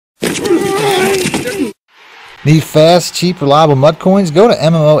Need fast, cheap, reliable MUT coins? Go to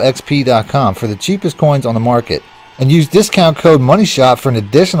MMOXP.com for the cheapest coins on the market. And use discount code MONEYSHOT for an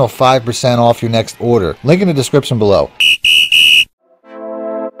additional 5% off your next order. Link in the description below.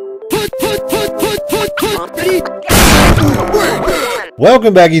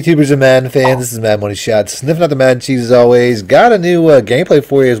 Welcome back, YouTubers and Madden fans. This is Madden Money Shot, sniffing out the Madden cheese as always. Got a new gameplay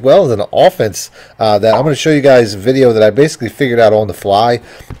for you as well as an offense that I'm going to show you guys a video that I basically figured out on the fly.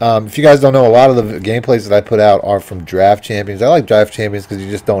 If you guys don't know, a lot of the gameplays that I put out are from Draft Champions. I like Draft Champions because you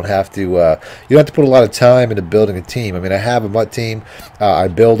just don't have to you don't have to put a lot of time into building a team. I mean, I have a MUT team, I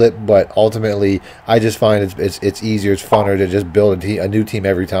build it, but ultimately I just find it's easier, it's funner to just build a new team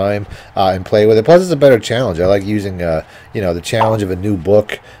every time and play with it. Plus, it's a better challenge. I like using the challenge of a new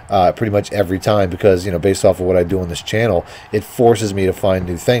book pretty much every time because, based off of what I do on this channel, it forces me to find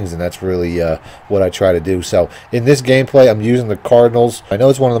new things, and that's really what I try to do. So in this gameplay, I'm using the Cardinals. I know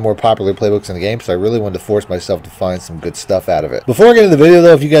it's one of the more popular playbooks in the game, so I really wanted to force myself to find some good stuff out of it. Before I get into the video,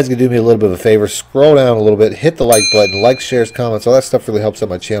 though, if you guys could do me a little bit of a favor, scroll down a little bit, hit the like button, like, shares, comments, all that stuff really helps out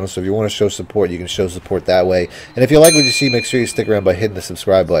my channel. So if you want to show support, you can show support that way. And if you like what you see, make sure you stick around by hitting the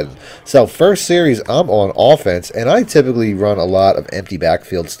subscribe button. So first series, I'm on offense, and I typically run a lot of empty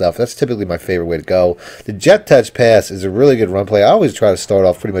backfield stuff. That's typically my favorite way to go. The jet touch pass is a really good run play. I always try to start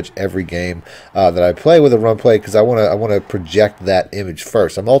off pretty much every game that I play with a run play because I want to project that image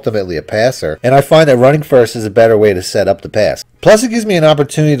first. I'm ultimately a passer, and I find that running first is a better way to set up the pass. Plus, it gives me an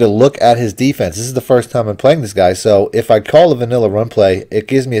opportunity to look at his defense. This is the first time I'm playing this guy, so if I call a vanilla run play, it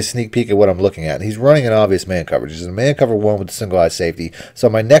gives me a sneak peek at what I'm looking at. And he's running an obvious man coverage. It's a man cover one with a single eye safety. So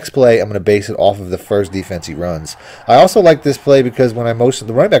my next play, I'm going to base it off of the first defense he runs. I also like this play because when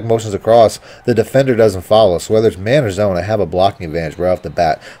the running back motions across, the defender doesn't follow. So whether it's man or zone, I have a blocking advantage right off the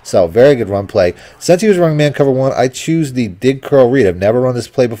bat. So very good run play. Since he was running man cover one, I choose the dig curl read. I've never run this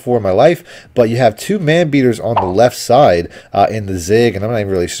play before in my life, but you have two man beaters on the left side in the zig, and I'm not even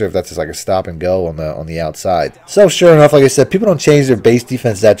really sure if that's just like a stop and go on the outside. So sure enough, like I said, people don't change their base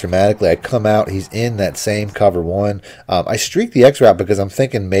defense that dramatically. I come out, he's in that same cover one. I streak the X route because I'm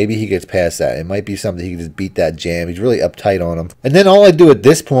thinking maybe he gets past that. It might be something he can just beat that jam. He's really uptight on him. And then all I do at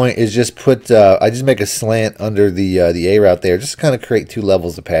this point is just I just make a slant under the A route there, just to kind of create two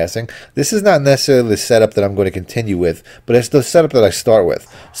levels of passing. This is not necessarily the setup that I'm going to continue with, but it's the setup that I start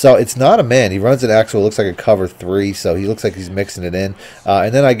with. So it's not a man. He runs an actual, looks like a cover three, so he looks like he's mixing it in.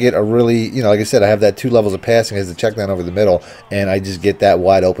 And then I get a really, like I said, I have that two levels of passing as the check down over the middle, and I just get that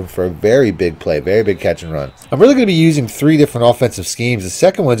wide open for a very big play, very big catch and run. I'm really going to be using three different offensive schemes. The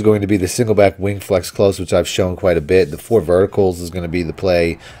second one's going to be the single back wing flex close, which I've shown quite a bit. The four verticals is going to be the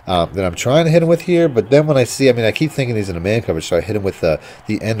play that I'm trying to hit him with here, but then when I see, I keep thinking he's in a man coverage, so I hit him with the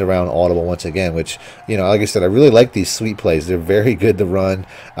end around audible once again, which, like I said, I really like these sweep plays. They're very good to run.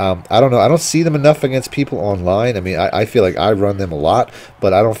 I don't know. I don't see them enough against people online. I feel like I run them a lot,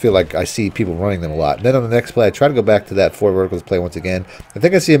 but I don't feel like I see people running them a lot. And then on the next play, I try to go back to that four verticals play once again. I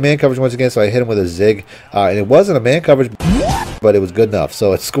think I see a man coverage once again, so I hit him with a zig. And it wasn't a man coverage, but it was good enough.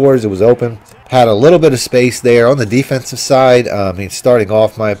 So it scores. It was open. Had a little bit of space there on the defensive side. Starting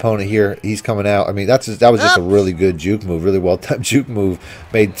off, my opponent here, he's coming out. that was just a really good juke move, really well-timed juke move.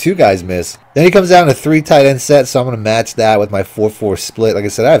 Made two guys miss. Then he comes out in a three tight end set, so I'm going to match that with my 4-4 split. Like I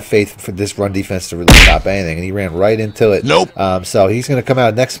said, I have faith for this run defense to really stop anything, and he ran right into it. Nope. So he's going to come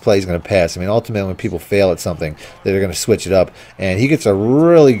out. Next play, he's going to pass. Ultimately, when people fail at something, they're going to switch it up, and he gets a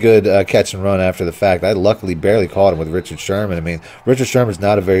really good catch and run after the fact. I luckily barely caught him with Richard Sherman. Richard Sherman's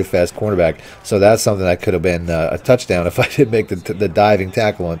not a very fast cornerback, so that's something that could have been a touchdown if I didn't make the diving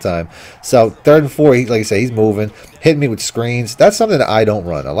tackle on time. So 3rd and 4, like I said, he's moving, hitting me with screens. That's something that I don't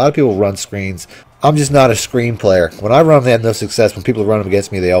run. A lot of people run screens. I'm just not a screen player. When I run them, they have no success. When people run them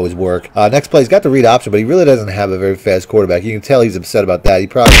against me, they always work. Next play, he's got the read option, but he really doesn't have a very fast quarterback. You can tell he's upset about that. He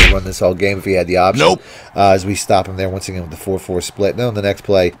probably would run this whole game if he had the option. Nope. As we stop him there once again with the 4-4 split. Now on the next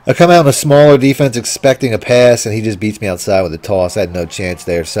play, I come out in a smaller defense expecting a pass, and he just beats me outside with a toss. I had no chance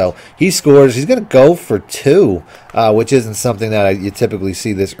there. So he scores. He's going to go for 2, which isn't something that you typically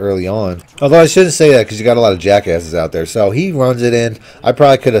see this early on. Although I shouldn't say that because you got a lot of jackasses out there. So he runs it in. I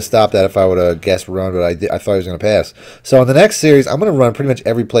probably could have stopped that if I would have guessed run, but I thought he was going to pass. So in the next series, I'm going to run pretty much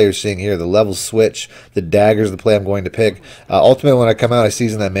every play you're seeing here. The level switch, the daggers, the play I'm going to pick. Ultimately, when I come out, I see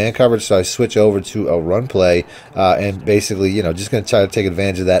he's in that man coverage, so I switch over to a run play and basically, just going to try to take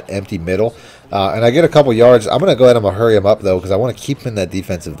advantage of that empty middle. And I get a couple yards. I'm going to go ahead and I'm going to hurry him up, though, because I want to keep him in that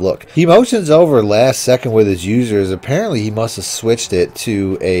defensive look. He motions over last second with his users. Apparently, he must have switched it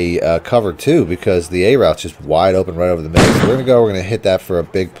to a cover 2 because the A route's just wide open right over the middle. So we're going to hit that for a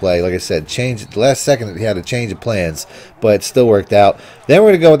big play. Like I said, last second he had a change of plans, but it still worked out. Then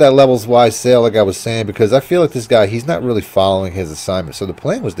we're going to go with that levels-wise sale like I was saying, because I feel like this guy, he's not really following his assignment. So the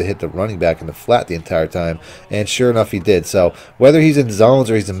plan was to hit the running back in the flat the entire time, and sure enough, he did. So whether he's in zones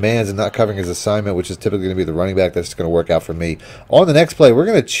or he's in mans and not covering his assignment, which is typically going to be the running back, that's going to work out for me. On the next play, we're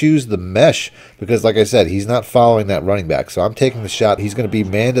going to choose the mesh because, like I said, he's not following that running back. So I'm taking the shot. He's going to be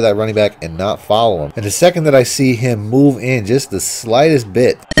man to that running back and not follow him. And the second that I see him move in just the slightest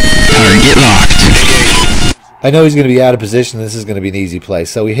bit, target locked. I know he's going to be out of position. This is going to be an easy play.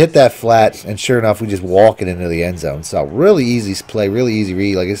 So we hit that flat, and sure enough, we just walk it into the end zone. So really easy play, really easy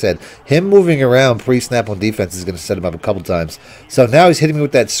read. Like I said, him moving around pre-snap on defense is going to set him up a couple times. So now he's hitting me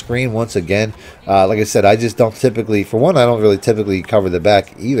with that screen once again. Like I said, I just don't typically, for one, I don't really typically cover the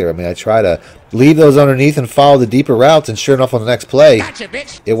back either. I mean, I try to leave those underneath and follow the deeper routes, and sure enough, on the next play, Gotcha,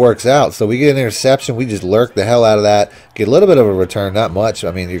 bitch. it works out. So we get an interception. We just lurk the hell out of that. Get a little bit of a return, not much.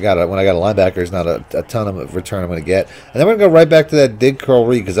 I mean, when I got a linebacker, there's not a ton of return I'm going to get. And then we're going to go right back to that dig curl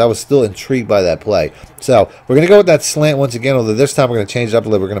read because I was still intrigued by that play. So we're going to go with that slant once again, although this time we're going to change it up a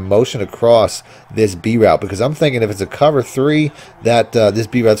little. We're going to motion across this B route because I'm thinking if it's a cover 3, that this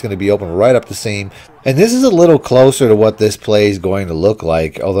B route's going to be open right up the seam. And this is a little closer to what this play is going to look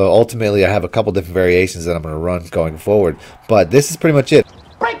like, although ultimately I have a couple different variations that I'm going to run going forward. But this is pretty much it.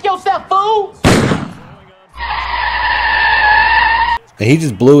 Break yourself, fool! And he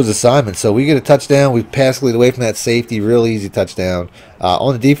just blew his assignment. So we get a touchdown. We pass lead away from that safety. Real easy touchdown.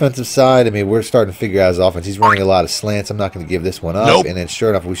 On the defensive side, I mean, we're starting to figure out his offense. He's running a lot of slants. I'm not going to give this one up. Nope. And then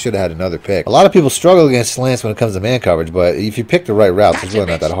sure enough, we should have had another pick. A lot of people struggle against slants when it comes to man coverage, but if you pick the right routes, it's really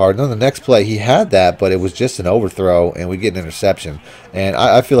not that hard. And on the next play, he had that, but it was just an overthrow, and we get an interception. And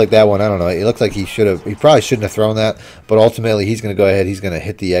I feel like that one, I don't know. It looks like he probably shouldn't have thrown that, but ultimately he's going to go ahead. He's going to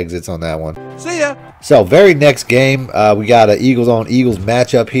hit the exits on that one. See ya. So, very next game, we got an Eagles-on-Eagles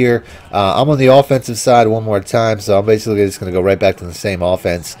matchup here. I'm on the offensive side one more time, so I'm basically just going to go right back to the same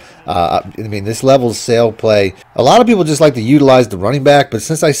offense. I mean, this level's sale play, a lot of people just like to utilize the running back, but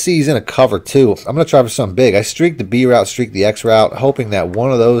since I see he's in a cover 2, I'm going to try for something big. I streak the B route, streak the X route, hoping that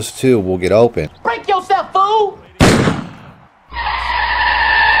one of those two will get open. Break yourself, fool!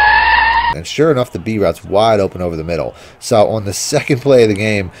 And sure enough, the B route's wide open over the middle. So on the second play of the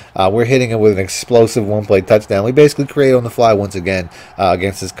game, we're hitting him with an explosive one-play touchdown. We basically create on the fly once again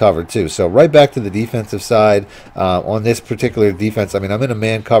against this cover too. So right back to the defensive side on this particular defense. I mean, I'm in a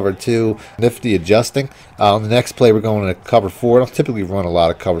man cover 2, nifty adjusting. On the next play, we're going to cover 4. I don't typically run a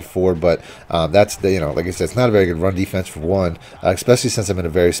lot of cover 4, but that's the, like I said, it's not a very good run defense for one, especially since I'm in a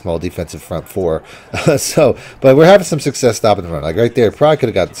very small defensive front 4. But we're having some success stopping the run. Like right there, probably could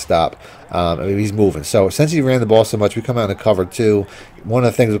have got the stop. I mean, he's moving. So since he ran the ball so much, we come out in cover 2. One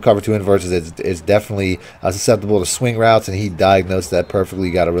of the things with cover 2 inverts is it's definitely susceptible to swing routes, and he diagnosed that perfectly.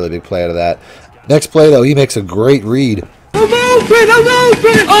 He got a really big play out of that. Next play, though, he makes a great read. I'm open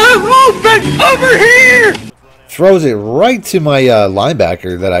over here. Throws it right to my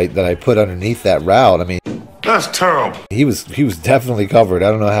linebacker that I put underneath that route. I mean, that's terrible. He was definitely covered. I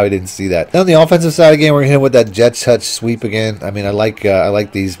don't know how he didn't see that. Now on the offensive side again, we're hitting with that jet touch sweep again. I mean, I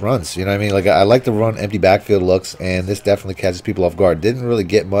like these runs. You know what I mean? Like I like the run empty backfield looks, and this definitely catches people off guard. Didn't really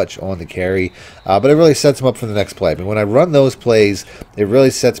get much on the carry, but it really sets him up for the next play. I mean, when I run those plays, it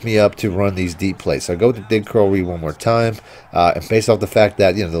really sets me up to run these deep plays. So I go with the dig curl read one more time, and based off the fact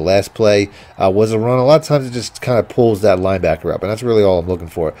that the last play was a run, a lot of times it just kind of pulls that linebacker up, and that's really all I'm looking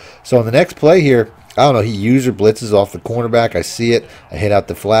for. So on the next play here, I don't know, he user blitzes off the cornerback. I see it. I hit out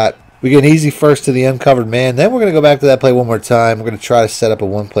the flat. We get an easy first to the uncovered man. Then we're going to go back to that play one more time. We're going to try to set up a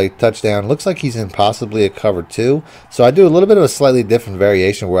one-play touchdown. Looks like he's in possibly a cover 2. So I do a little bit of a slightly different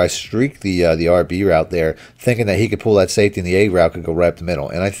variation where I streak the RB route there, thinking that he could pull that safety and the A route could go right up the middle.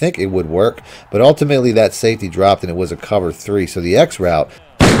 And I think it would work. But ultimately that safety dropped and it was a cover 3. So the X route,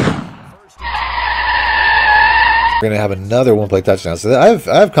 we're going to have another one-play touchdown. So I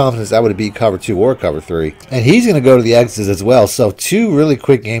have confidence that would beat cover 2 or cover 3. And he's going to go to the exits as well. So 2 really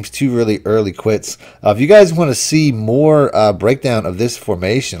quick games, 2 really early quits. If you guys want to see more breakdown of this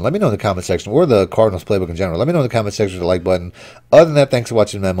formation, let me know in the comment section, or the Cardinals playbook in general. Let me know in the comment section with the like button. Other than that, thanks for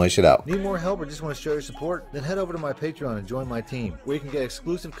watching. That money shit out. Need more help or just want to show your support? Then head over to my Patreon and join my team, where you can get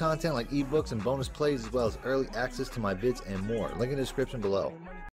exclusive content like ebooks and bonus plays, as well as early access to my vids and more. Link in the description below.